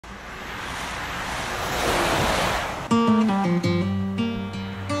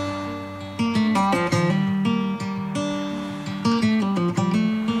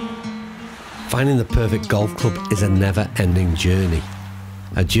Finding the perfect golf club is a never-ending journey.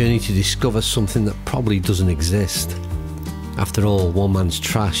 A journey to discover something that probably doesn't exist. After all, one man's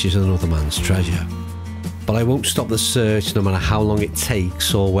trash is another man's treasure. But I won't stop the search no matter how long it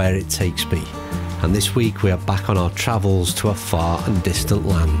takes or where it takes me. And this week we are back on our travels to a far and distant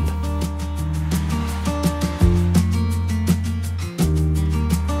land.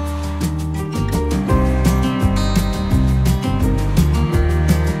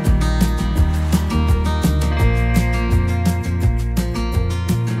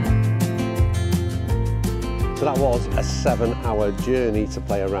 So that was a 7-hour journey to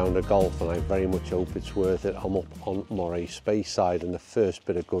play a round of golf, and I very much hope it's worth it. I'm up on Moray Speyside, and the first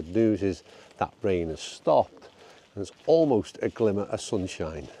bit of good news is that rain has stopped and there's almost a glimmer of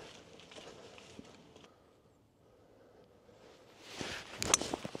sunshine.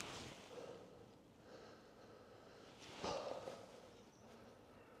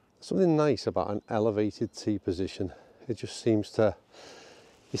 Something nice about an elevated tee position. It just seems to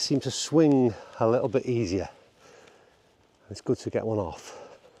swing a little bit easier. It's good to get one off.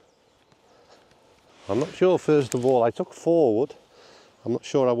 I'm not sure, first of all, I took forward. I'm not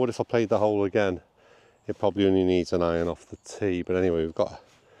sure I would if I played the hole again. It probably only needs an iron off the tee, but anyway, we've got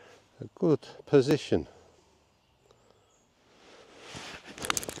a good position.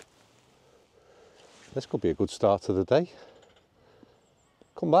 This could be a good start to the day.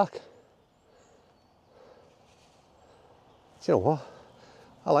 Come back. Do you know what?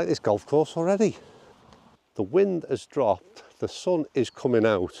 I like this golf course already. The wind has dropped, the sun is coming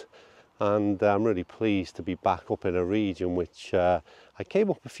out, and I'm really pleased to be back up in a region which I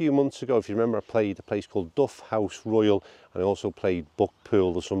came up a few months ago. If you remember, I played a place called Duff House Royal, and I also played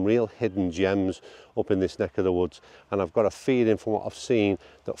Buckpool. There's some real hidden gems up in this neck of the woods, and I've got a feeling from what I've seen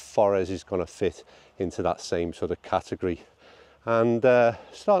that Forres is going to fit into that same sort of category. And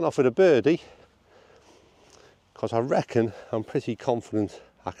starting off with a birdie, because I reckon I'm pretty confident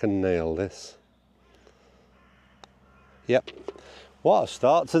I can nail this. Yep, what a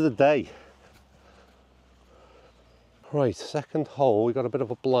start to the day. Right, second hole, we got a bit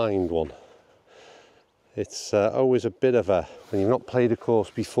of a blind one. It's always a bit of a, when you've not played a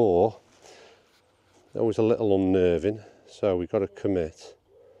course before, always a little unnerving, so we've got to commit.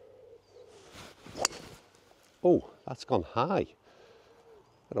 Oh, that's gone high.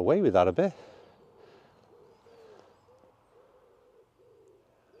 Got away with that a bit.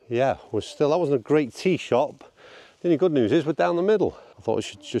 Yeah, that wasn't a great tee shot. The only good news is we're down the middle. I thought I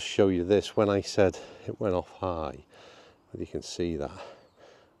should just show you this when I said it went off high. But you can see that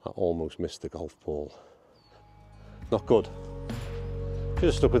I almost missed the golf ball. Not good. Should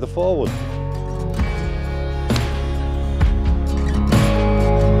have stuck with the forward.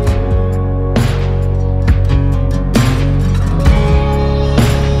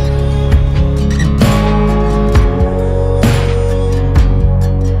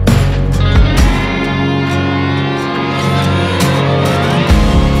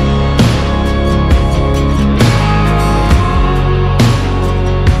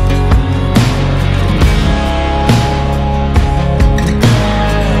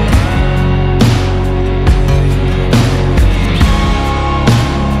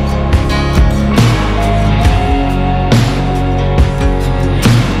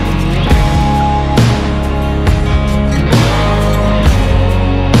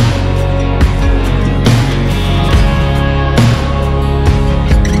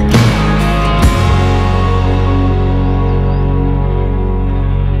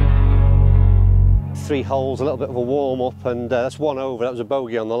 Three holes, a little bit of a warm-up, and that's one over. That was a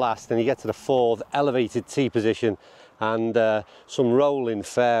bogey on the last, and you get to the fourth, elevated tee position and some rolling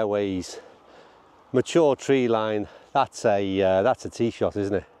fairways, mature tree line. That's a tee shot,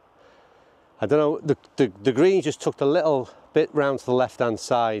 isn't it? I don't know, the green just tucked a little bit round to the left hand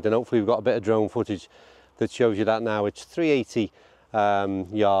side, and hopefully we've got a bit of drone footage that shows you that now. It's 380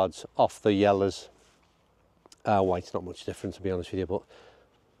 yards off the yellers. White's not much different, to be honest with you, but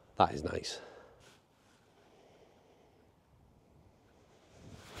that is nice.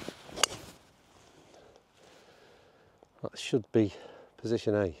 That should be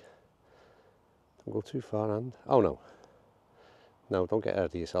position A. Don't go too far, and oh no. No, don't get ahead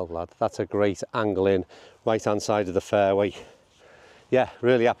of yourself, lad. That's a great angle in, right hand side of the fairway. Yeah,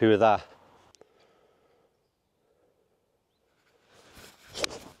 really happy with that.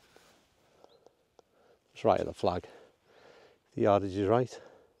 It's right at the flag. The yardage is right.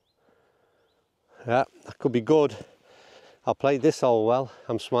 Yeah, that could be good. I played this hole well.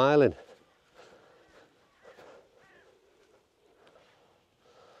 I'm smiling.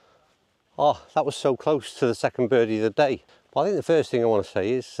 Oh, that was so close to the second birdie of the day. Well, I think the first thing I want to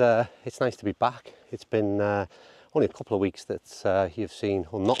say is it's nice to be back. It's been only a couple of weeks that you've seen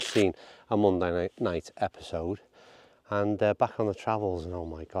or not seen a Monday night episode, and back on the travels, and oh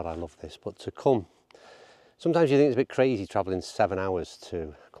my God, I love this. But to come, sometimes you think it's a bit crazy travelling 7 hours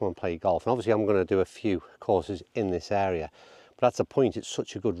to come and play golf, and obviously I'm going to do a few courses in this area, but that's the point. It's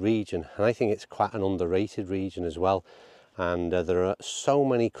such a good region, and I think it's quite an underrated region as well, and there are so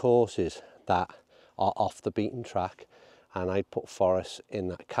many courses that are off the beaten track, and I'd put Forest in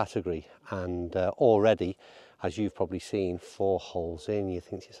that category. And already, as you've probably seen, 4 holes in, you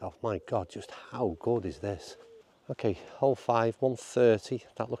think to yourself, my God, just how good is this? Okay, hole 5, 130.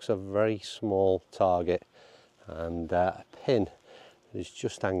 That looks a very small target, and a pin that is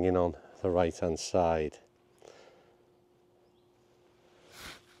just hanging on the right hand side.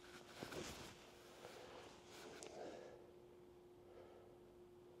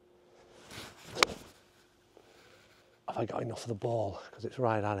 Have I got enough of the ball? Because it's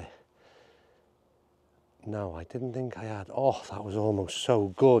right at it. No, I didn't think I had. Oh, that was almost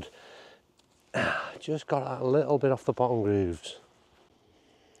so good. Just got that a little bit off the bottom grooves.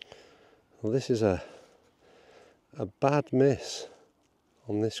 Well, this is a bad miss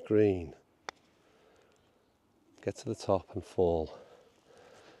on this green. Get to the top and fall.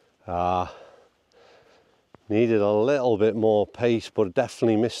 Needed a little bit more pace, but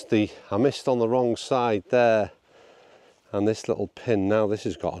definitely I missed on the wrong side there. And this little pin now, this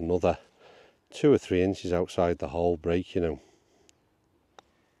has got another 2 or 3 inches outside the hole break, you know.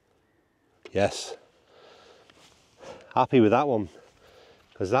 Yes, happy with that one,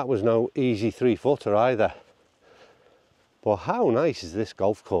 because that was no easy 3-footer either. But how nice is this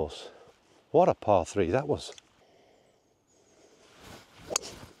golf course? What a par 3 that was.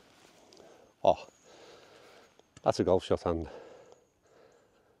 Oh, that's a golf shot hand.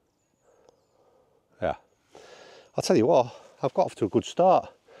 Yeah. I'll tell you what, I've got off to a good start.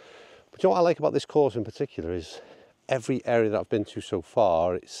 But you know what I like about this course in particular is every area that I've been to so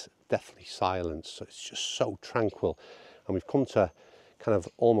far, it's definitely silence. So it's just so tranquil. And we've come to kind of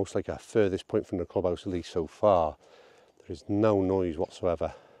almost like a furthest point from the clubhouse, at least so far. There is no noise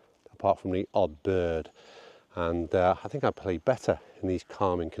whatsoever, apart from the odd bird. And I think I play better in these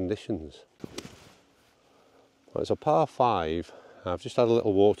calming conditions. Well, it's a par 5. I've just had a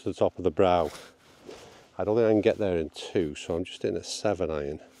little walk to the top of the brow. I don't think I can get there in 2, so I'm just in a 7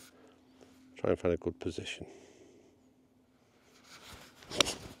 iron. Try and find a good position.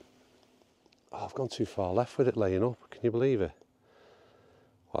 Oh, I've gone too far left with it laying up. Can you believe it?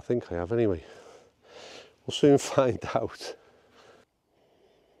 Well, I think I have anyway. We'll soon find out.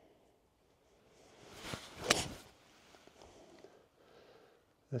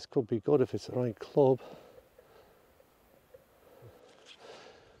 This could be good if it's the right club.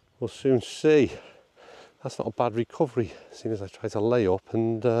 We'll soon see. That's not a bad recovery, seeing as I tried to lay up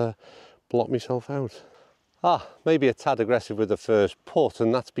and block myself out. Maybe a tad aggressive with the first putt,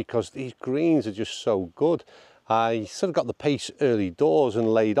 and that's because these greens are just so good. I sort of got the pace early doors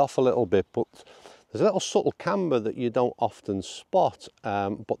and laid off a little bit, but there's a little subtle camber that you don't often spot,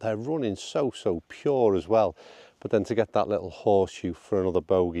 but they're running so pure as well. But then to get that little horseshoe for another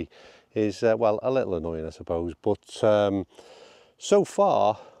bogey is, well, a little annoying, I suppose. But so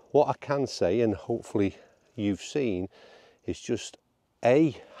far, what I can say, and hopefully you've seen, is just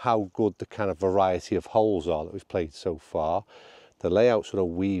how good the kind of variety of holes are that we've played so far. The layout sort of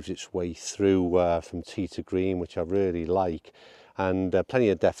weaves its way through from tee to green, which I really like, and plenty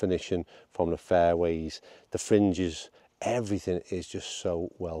of definition from the fairways, the fringes, everything is just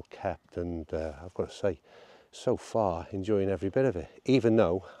so well kept, and I've got to say, so far enjoying every bit of it, even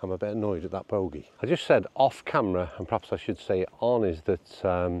though I'm a bit annoyed at that bogey. I just said off camera, and perhaps I should say it on, is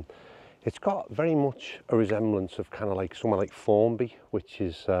that it's got very much a resemblance of kind of like somewhere like Formby, which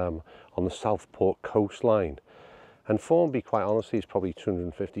is on the Southport coastline. And Formby, quite honestly, is probably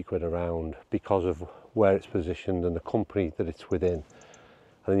 250 quid a round because of where it's positioned and the company that it's within.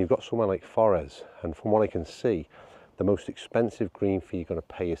 And then you've got somewhere like Forest, and from what I can see, the most expensive green fee you're going to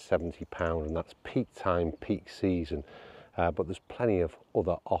pay is £70, and that's peak time, peak season. But there's plenty of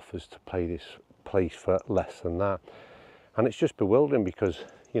other offers to play this place for less than that. And it's just bewildering because,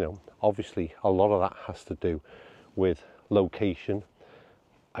 you know, obviously a lot of that has to do with location.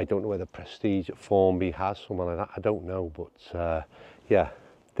 I don't know whether Prestige at Formby has someone like that, I don't know, but yeah,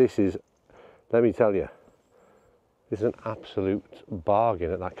 this is, let me tell you, this is an absolute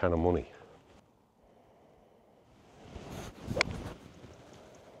bargain at that kind of money.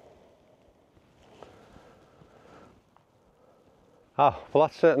 Well,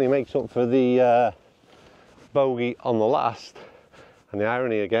 that certainly makes up for the bogey on the last. And the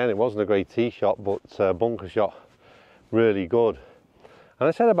irony again, it wasn't a great tee shot, but bunker shot really good. And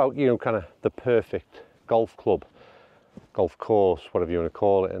I said about, you know, kind of the perfect golf club, golf course, whatever you want to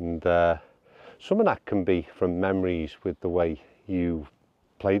call it, and some of that can be from memories with the way you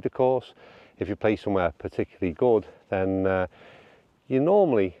played the course. If you play somewhere particularly good, then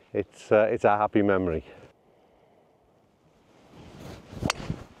it's a happy memory.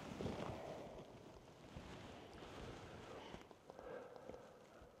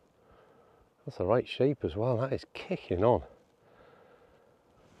 That's the right shape as well. That is kicking on.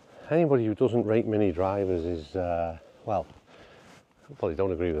 Anybody who doesn't rate mini drivers is, well, they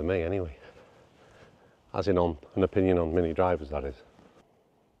don't agree with me anyway. As in on an opinion on mini drivers, that is.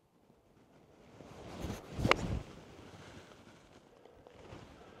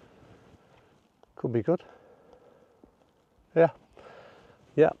 Could be good.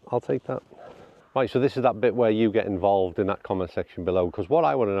 Yeah, I'll take that. Right, so this is that bit where you get involved in that comment section below, because what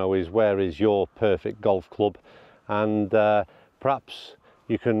I want to know is, where is your perfect golf club? And perhaps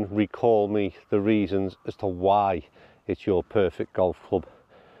you can recall me the reasons as to why it's your perfect golf club.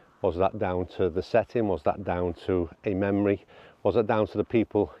 Was that down to the setting? Was that down to a memory? Was it down to the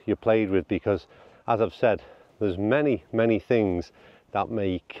people you played with? Because, as I've said, there's many things that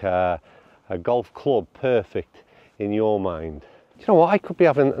make a golf club perfect in your mind. You know what, I could be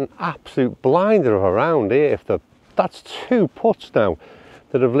having an absolute blinder of a round here if that's 2 putts now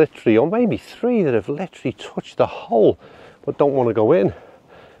that have literally, or maybe 3 that have literally touched the hole but don't want to go in.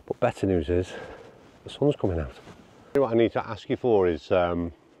 But better news is the sun's coming out. What I need to ask you for is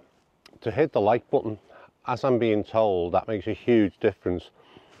to hit the like button. As I'm being told, that makes a huge difference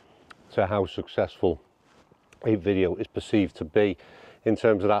to how successful a video is perceived to be in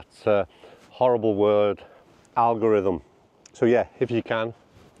terms of that horrible word, algorithm. So yeah, if you can,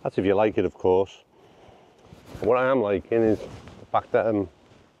 that's if you like it, of course. And what I am liking is the fact that I think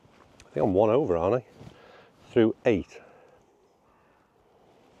I'm 1 over, aren't I? Through 8.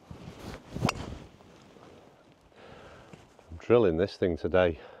 I'm drilling this thing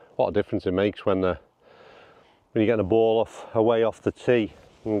today. What a difference it makes when you're getting a ball away off the tee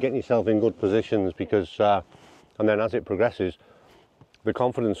and getting yourself in good positions, because and then as it progresses, the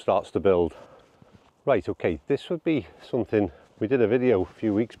confidence starts to build. Right, okay, this would be something, we did a video a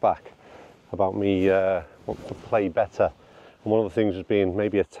few weeks back about me wanting to play better, and one of the things was being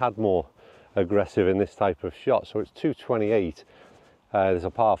maybe a tad more aggressive in this type of shot. So it's 228, there's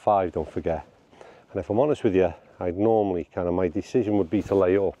a par 5, don't forget, and if I'm honest with you, I'd normally my decision would be to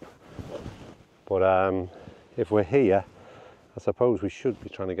lay up, but if we're here, I suppose we should be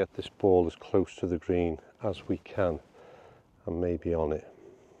trying to get this ball as close to the green as we can, and maybe on it.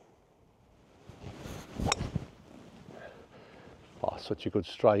 Oh, such a good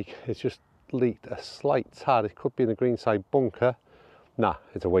strike. It's just leaked a slight tad. It could be in the greenside bunker. Nah,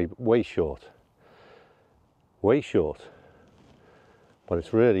 it's a way short. Way short. But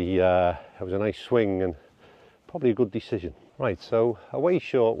it's really, it was a nice swing and probably a good decision. Right, so a way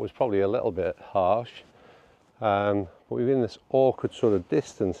short was probably a little bit harsh. But we're in this awkward sort of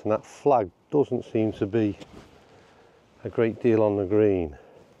distance, and that flag doesn't seem to be a great deal on the green.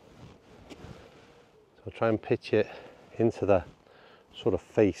 So I'll try and pitch it into the sort of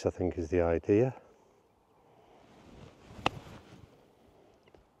face, I think is the idea.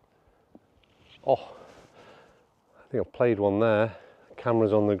 Oh, I think I've played one there. The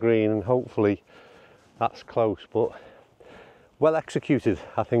camera's on the green, and hopefully that's close, but well executed,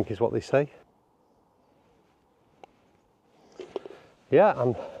 I think is what they say. Yeah,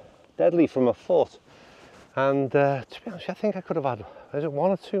 I'm deadly from a foot, and to be honest, I think I could have had, is it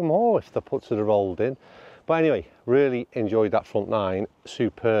 1 or 2 more if the putts had rolled in. But anyway, really enjoyed that front 9,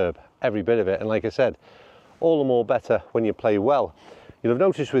 superb, every bit of it. And like I said, all the more better when you play well. You'll have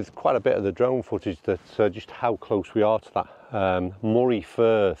noticed with quite a bit of the drone footage that just how close we are to that Moray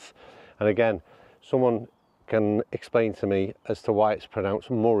Firth. And again, someone can explain to me as to why it's pronounced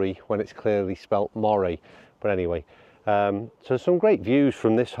Murray when it's clearly spelt Moray. But anyway, so some great views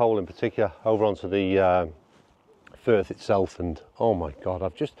from this hole in particular over onto the Firth itself, and oh my god,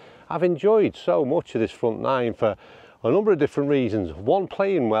 I've enjoyed so much of this front 9 for a number of different reasons. 1,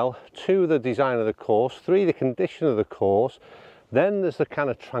 playing well, 2, the design of the course, 3, the condition of the course, then there's the kind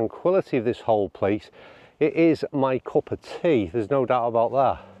of tranquility of this whole place. It is my cup of tea, there's no doubt about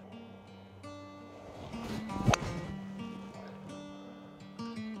that.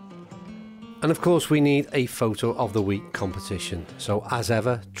 And of course we need a photo of the week competition, so as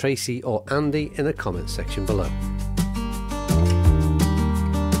ever, Tracy or Andy in the comments section below.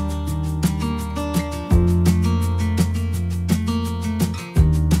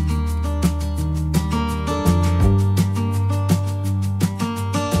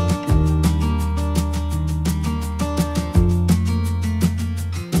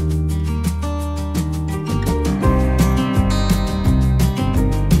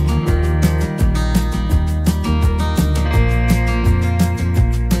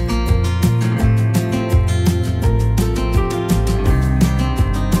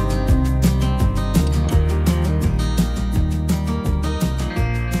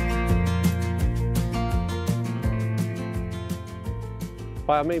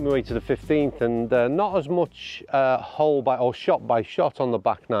 Right, I made my way to the 15th, and not as much hole by or shot by shot on the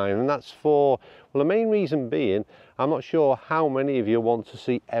back nine, and that's for, well, the main reason being, I'm not sure how many of you want to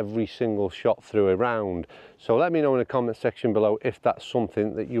see every single shot through a round. So let me know in the comment section below if that's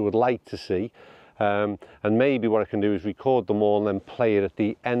something that you would like to see. And maybe what I can do is record them all and then play it at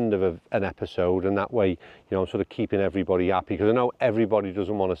the end of an episode, and that way, you know, I'm sort of keeping everybody happy, because I know everybody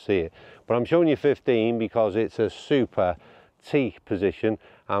doesn't want to see it. But I'm showing you 15 because it's a super tee position.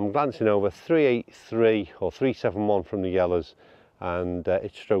 I'm glancing over 383 or 371 from the yellows, and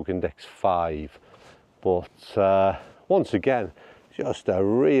it's stroke index 5. But once again, just a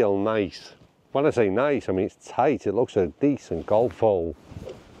real nice, when I say nice, I mean it's tight, it looks a decent golf hole.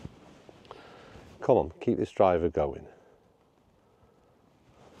 Come on, keep this driver going.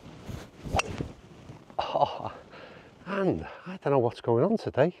 Oh, and I don't know what's going on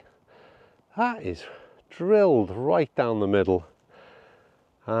today. That is drilled right down the middle,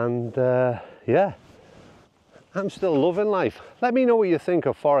 and yeah, I'm still loving life. Let me know what you think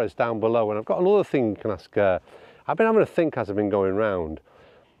of Forest down below, and I've got another thing you can ask. I've been having a think as I've been going round.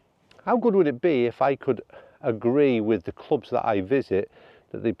 How good would it be if I could agree with the clubs that I visit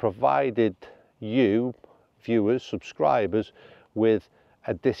that they provided you, viewers, subscribers, with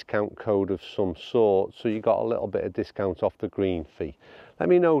a discount code of some sort, so you got a little bit of discount off the green fee? Let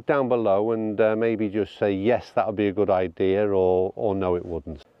me know down below, and maybe just say yes, that would be a good idea, or no, it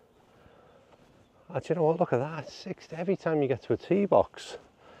wouldn't. Do you know what, look at that, 60 every time you get to a tee box.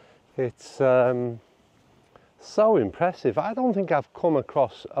 It's so impressive. I don't think I've come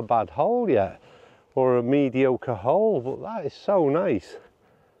across a bad hole yet, or a mediocre hole, but that is so nice.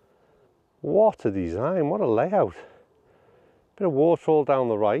 What a design, what a layout. Bit of waterfall down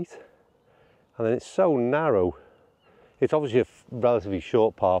the right, and then it's so narrow. It's obviously a relatively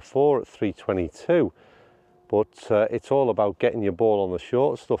short par 4 at 322, but it's all about getting your ball on the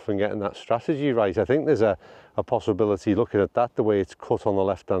short stuff and getting that strategy right. I think there's a possibility, looking at that, the way it's cut on the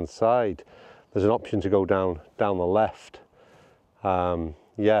left hand side, there's an option to go down the left,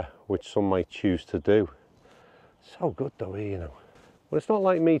 yeah, which some might choose to do. So good though, you know. But it's not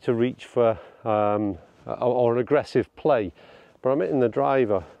like me to reach for or an aggressive play, but I'm hitting the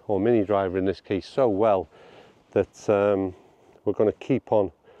driver, or mini driver in this case, so well that we're going to keep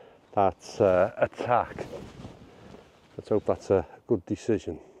on that attack. Let's hope that's a good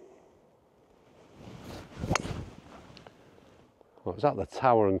decision. Well, it was at the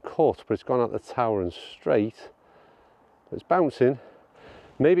tower and cut, but it's gone at the tower and straight. It's bouncing.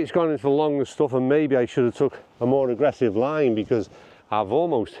 Maybe it's gone into the longer stuff, and maybe I should have took a more aggressive line, because I've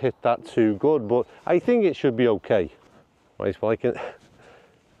almost hit that too good, but I think it should be okay. Right, well, I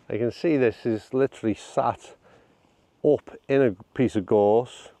can see this is literally sat up in a piece of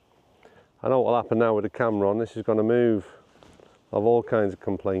gorse. I know what will happen now with the camera on. This is going to move. I have all kinds of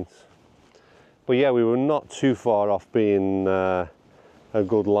complaints. But yeah, we were not too far off being a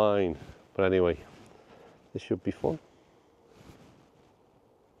good line. But anyway, this should be fun.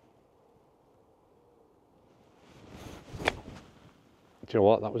 Do you know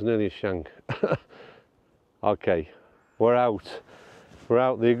what? That was nearly a shank. Okay, we're out. We're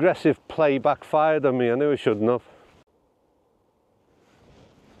out. The aggressive play backfired on me. I knew I shouldn't have.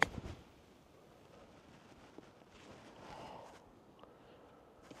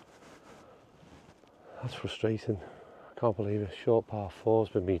 That's frustrating. I can't believe a short par 4's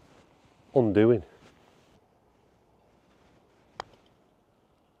been me undoing.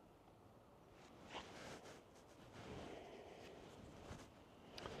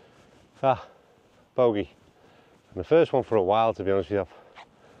 Ah, bogey. And the first one for a while, to be honest with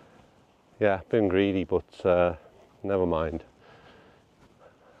you. Yeah, been greedy, but never mind.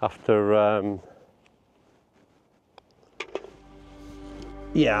 After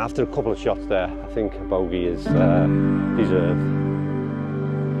yeah, after a couple of shots there, I think a bogey is deserved.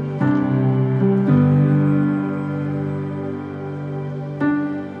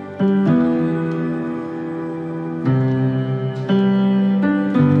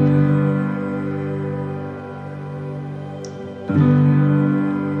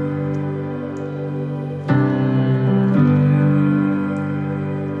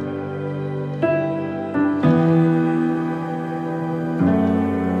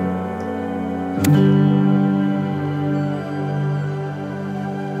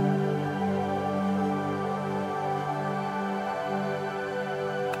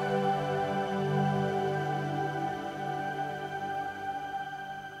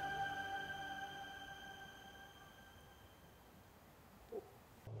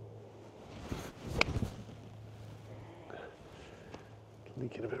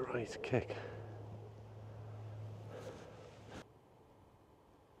 Leaking a bit right to kick.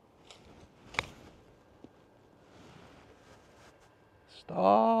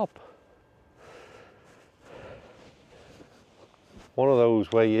 top. One of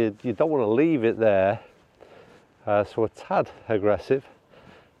those where you don't want to leave it there, so a tad aggressive.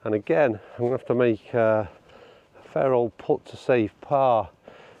 And again, I'm going to have to make a fair old putt to save par.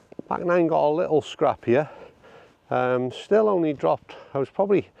 Back nine got a little scrappier. Still only dropped, I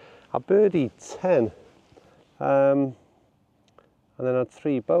birdied 10. And then had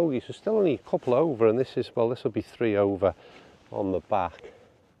 3 bogeys, so still only a couple over, and this will be 3 over on the back.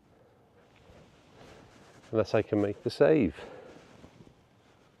 Unless I can make the save.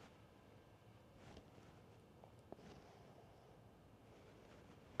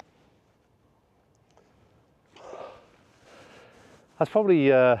 That's probably,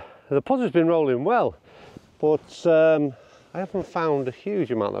 the putt has been rolling well, but I haven't found a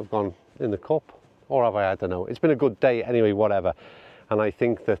huge amount that have gone in the cup. Or have I don't know. It's been a good day anyway, whatever. And I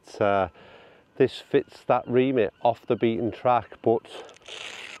think that this fits that remit, off the beaten track. But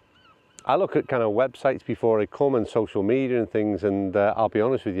I look at kind of websites before I come and social media and things, and I'll be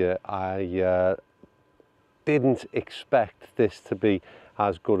honest with you, I didn't expect this to be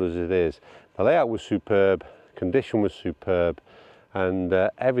as good as it is. The layout was superb, condition was superb, and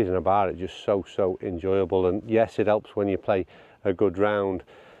everything about it just so enjoyable. And yes, it helps when you play a good round.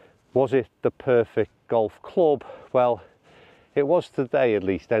 Was it the perfect golf club? Well, it was today at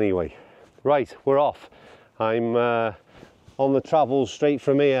least anyway. Right, we're off. I'm on the travel straight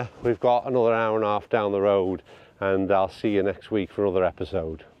from here. We've got another hour and a half down the road, and I'll see you next week for another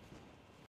episode.